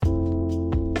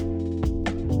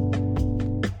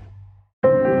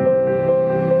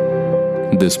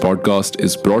This podcast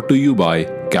is brought to you by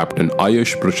Captain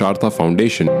Ayush Prashartha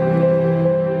Foundation.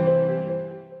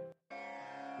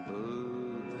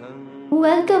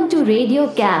 Welcome to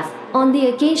Radio CAF on the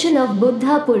occasion of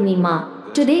Buddha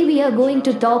Purnima. Today we are going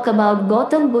to talk about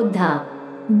Gautam Buddha.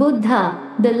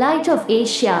 Buddha, the light of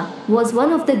Asia, was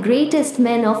one of the greatest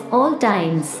men of all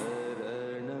times.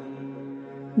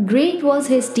 Great was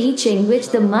his teaching, which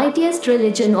the mightiest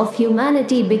religion of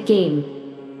humanity became.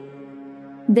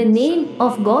 The name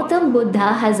of Gautam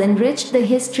Buddha has enriched the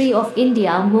history of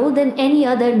India more than any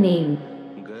other name.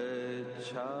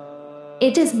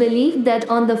 It is believed that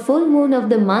on the full moon of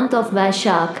the month of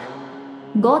Vaishakh,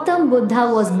 Gautam Buddha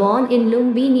was born in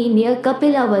Lumbini near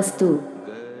Kapilavastu.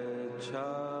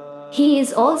 He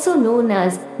is also known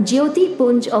as Jyoti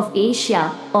Punj of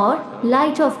Asia or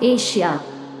Light of Asia.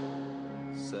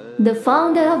 The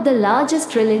founder of the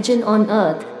largest religion on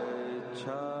earth.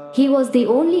 He was the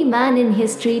only man in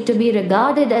history to be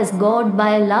regarded as God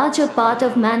by a larger part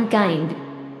of mankind.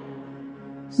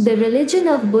 The religion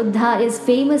of Buddha is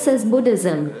famous as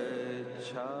Buddhism.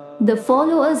 The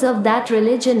followers of that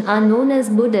religion are known as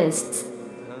Buddhists.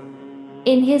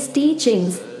 In his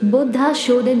teachings, Buddha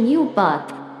showed a new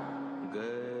path.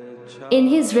 In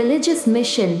his religious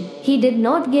mission, he did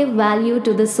not give value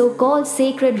to the so-called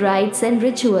sacred rites and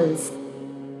rituals.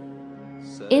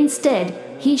 Instead,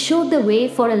 he showed the way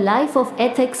for a life of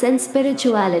ethics and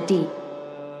spirituality.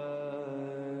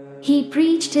 He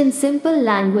preached in simple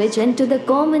language and to the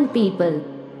common people.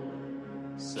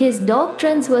 His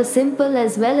doctrines were simple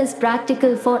as well as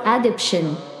practical for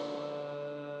adoption.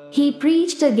 He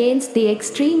preached against the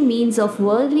extreme means of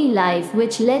worldly life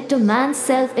which led to man's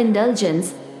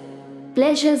self-indulgence,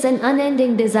 pleasures and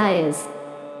unending desires.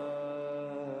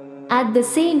 At the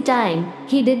same time,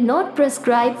 he did not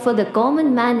prescribe for the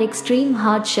common man extreme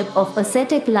hardship of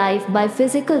ascetic life by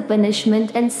physical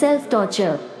punishment and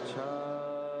self-torture.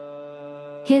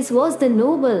 His was the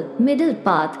noble, middle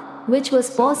path, which was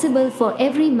possible for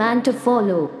every man to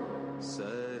follow.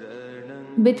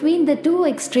 Between the two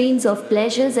extremes of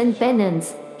pleasures and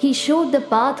penance, he showed the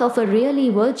path of a really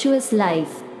virtuous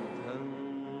life.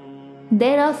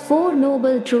 There are four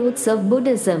noble truths of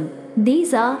Buddhism.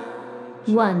 These are: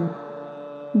 1.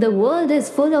 The world is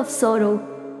full of sorrow.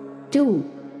 2.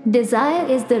 Desire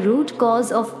is the root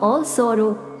cause of all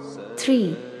sorrow.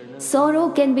 3. Sorrow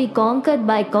can be conquered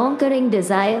by conquering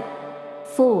desire.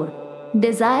 4.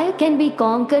 Desire can be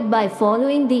conquered by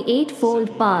following the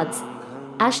Eightfold Paths,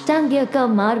 Ashtangyaka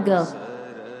Marga.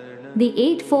 The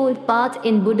Eightfold Path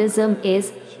in Buddhism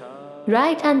is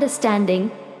right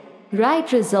understanding,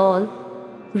 right resolve,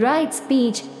 right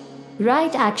speech,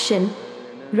 right action,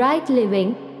 right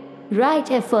living, right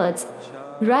efforts,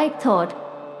 right thought,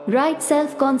 right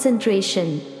self-concentration.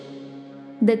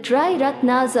 The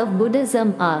Tri-Ratnas of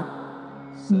Buddhism are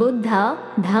Buddha,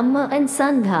 Dhamma and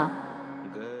Sangha.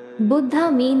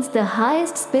 Buddha means the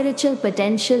highest spiritual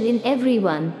potential in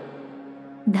everyone.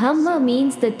 Dhamma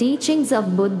means the teachings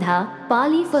of Buddha,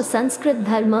 Pali for Sanskrit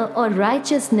Dharma or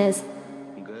righteousness.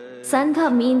 Sangha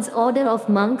means order of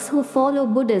monks who follow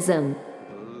Buddhism.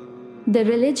 The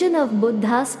religion of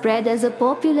Buddha spread as a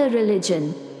popular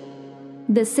religion.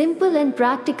 The simple and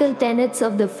practical tenets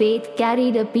of the faith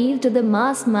carried appeal to the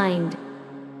mass mind.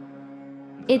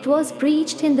 It was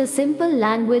preached in the simple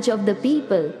language of the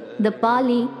people, the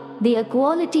Pali, the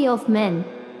equality of men,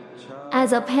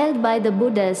 as upheld by the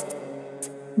Buddhists,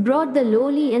 brought the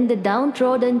lowly and the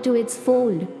downtrodden to its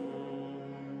fold.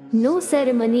 No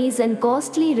ceremonies and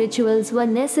costly rituals were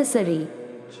necessary.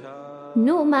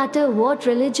 No matter what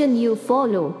religion you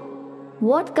follow,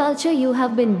 what culture you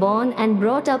have been born and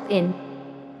brought up in,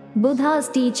 Buddha's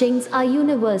teachings are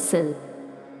universal.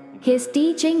 His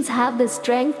teachings have the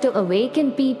strength to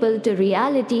awaken people to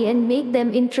reality and make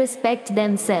them introspect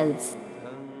themselves.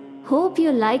 Hope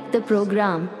you liked the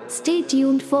program. Stay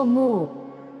tuned for more.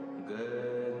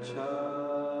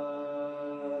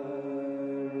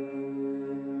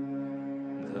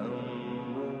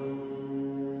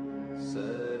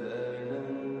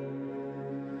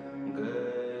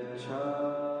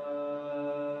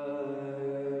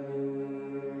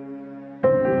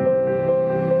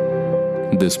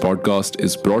 This podcast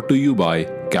is brought to you by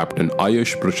Captain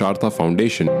Ayush Prashartha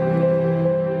Foundation.